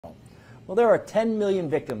Well, there are 10 million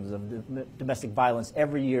victims of domestic violence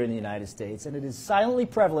every year in the United States, and it is silently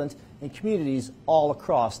prevalent in communities all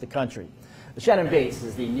across the country. Shannon Bates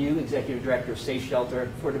is the new Executive Director of Safe Shelter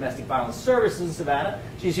for Domestic Violence Services in Savannah.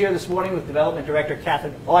 She's here this morning with Development Director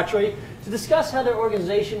Catherine Autry to discuss how their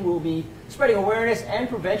organization will be spreading awareness and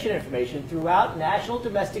prevention information throughout National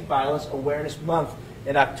Domestic Violence Awareness Month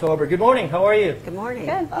in October. Good morning. How are you? Good morning.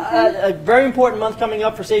 Good. A very important month coming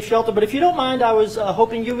up for Safe Shelter, but if you don't mind, I was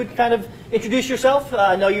hoping you would kind of introduce yourself.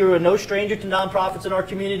 I know you're no stranger to nonprofits in our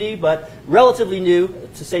community, but relatively new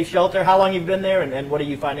to Safe Shelter. How long you've been there, and what are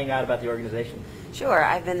you finding out about the organization? Sure.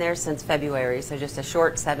 I've been there since February, so just a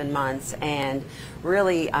short 7 months, and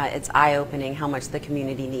really it's eye-opening how much the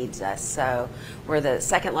community needs us. So we're the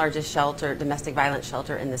second largest shelter, domestic violence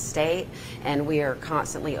shelter in the state, and we are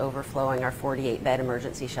constantly overflowing our 48-bed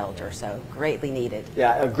emergency shelter, so greatly needed.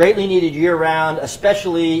 Yeah, greatly needed year-round,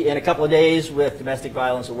 especially in a couple of days with Domestic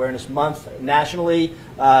Violence Awareness Month nationally.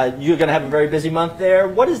 You're going to have a very busy month there.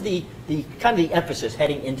 What is the kind of the emphasis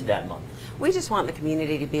heading into that month? We just want the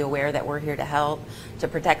community to be aware that we're here to help, to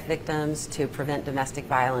protect victims, to prevent domestic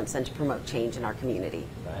violence, and to promote change in our community.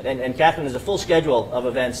 Right. And Catherine, there's a full schedule of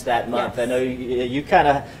events that month. Yes. I know you kind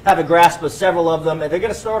of have a grasp of several of them, and they're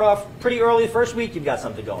going to start off pretty early. The first week, you've got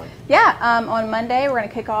something going. Yeah, on Monday, we're going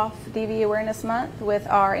to kick off DV Awareness Month with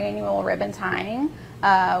our annual ribbon tying.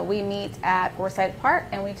 We meet at Forsyth Park,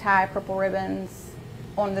 and we tie purple ribbons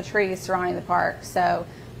on the trees surrounding the park. So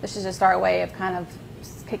this is just our way of kind of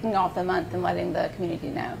kicking off the month and letting the community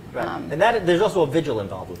know. Right. And there's also a vigil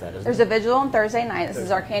involved with that, isn't There's there? a vigil on Thursday night. This is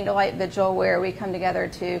our candlelight vigil where we come together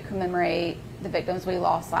to commemorate the victims we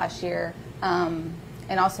lost last year and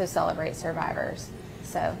also celebrate survivors.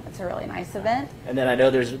 So it's a really nice event. And then I know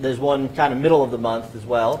there's one kind of middle of the month as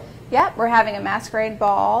well. Yep, we're having a masquerade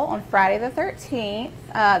ball on Friday the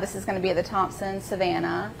 13th. This is going to be at the Thompson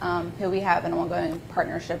Savannah, who we have an ongoing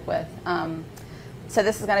partnership with. So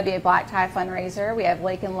this is going to be a black tie fundraiser. We have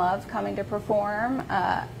Lake and Love coming to perform,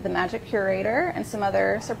 the Magic Curator, and some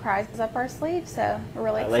other surprises up our sleeve. So we're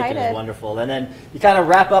really excited. Lake is wonderful. And then you kind of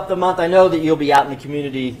wrap up the month. I know that you'll be out in the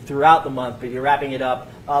community throughout the month, but you're wrapping it up.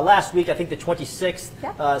 Last week, I think the 26th,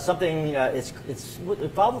 Yep. something, it's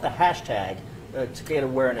involved with a hashtag to get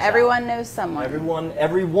awareness Everyone out. knows someone. Everyone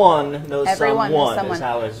knows Everyone knows someone. someone. Is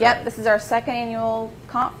how it's, Yep, this is our second annual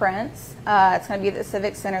conference. It's going to be at the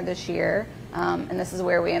Civic Center this year. And this is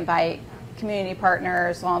where we invite community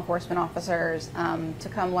partners, law enforcement officers to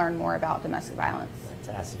come learn more about domestic violence.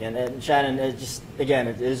 Fantastic. And Shannon, again,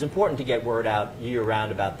 it is important to get word out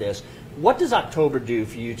year-round about this. What does October do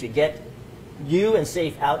for you to get you and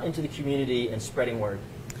SAFE out into the community and spreading word?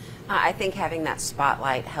 I think having that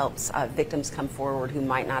spotlight helps victims come forward who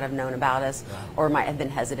might not have known about us or might have been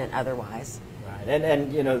hesitant otherwise. Right.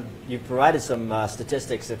 And you know, you provided some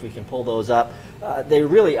statistics, if we can pull those up. They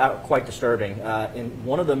really are quite disturbing. And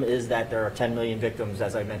one of them is that there are 10 million victims,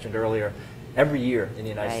 as I mentioned earlier, every year in the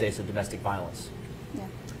United States of domestic violence. Yeah.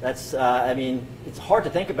 That's, I mean, it's hard to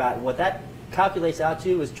think about. What that calculates out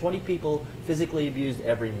to is 20 people physically abused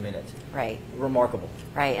every minute. Right. Remarkable.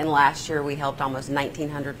 Right, and last year we helped almost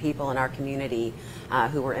 1,900 people in our community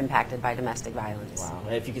who were impacted by domestic violence. Wow.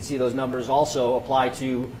 And if you can see, those numbers also apply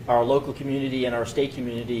to our local community and our state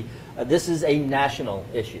community. This is a national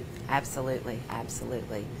issue. Absolutely,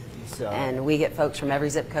 absolutely. So, And we get folks from every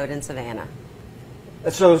zip code in Savannah.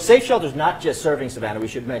 So Safe Shelter is not just serving Savannah. We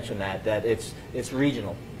should mention that it's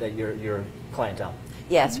regional, that your clientele.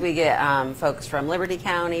 Yes, we get folks from Liberty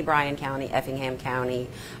County, Bryan County, Effingham County.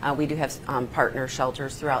 We do have partner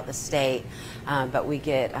shelters throughout the state, but we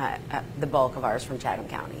get the bulk of ours from Chatham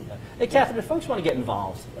County. Hey, Catherine, if folks want to get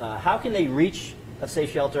involved, how can they reach a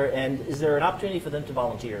Safe Shelter, and is there an opportunity for them to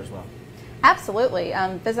volunteer as well? Absolutely.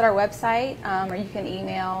 Visit our website, or you can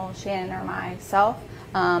email Shannon or myself,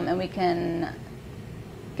 and we can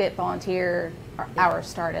get volunteer hours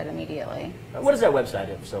started immediately. What is that website,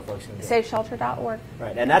 if so folks can do? SafeShelter.org.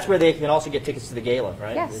 Right, and that's where they can also get tickets to the gala,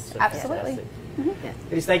 right? Yes, It's absolutely. fantastic.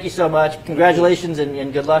 Ladies, thank you so much. Congratulations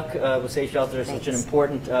and good luck with Safe Shelter. It's such an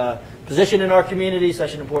important position in our community,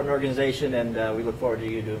 such an important organization, and we look forward to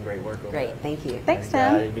you doing great work over there. Great, thank you. Thanks,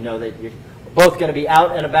 Tim. We know that you're both going to be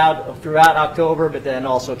out and about throughout October, but then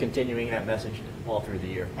also continuing that message all through the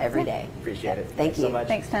year. Every day. Appreciate it. Thank Thanks so you. much.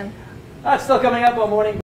 Thanks, Tim. Still coming up on Morning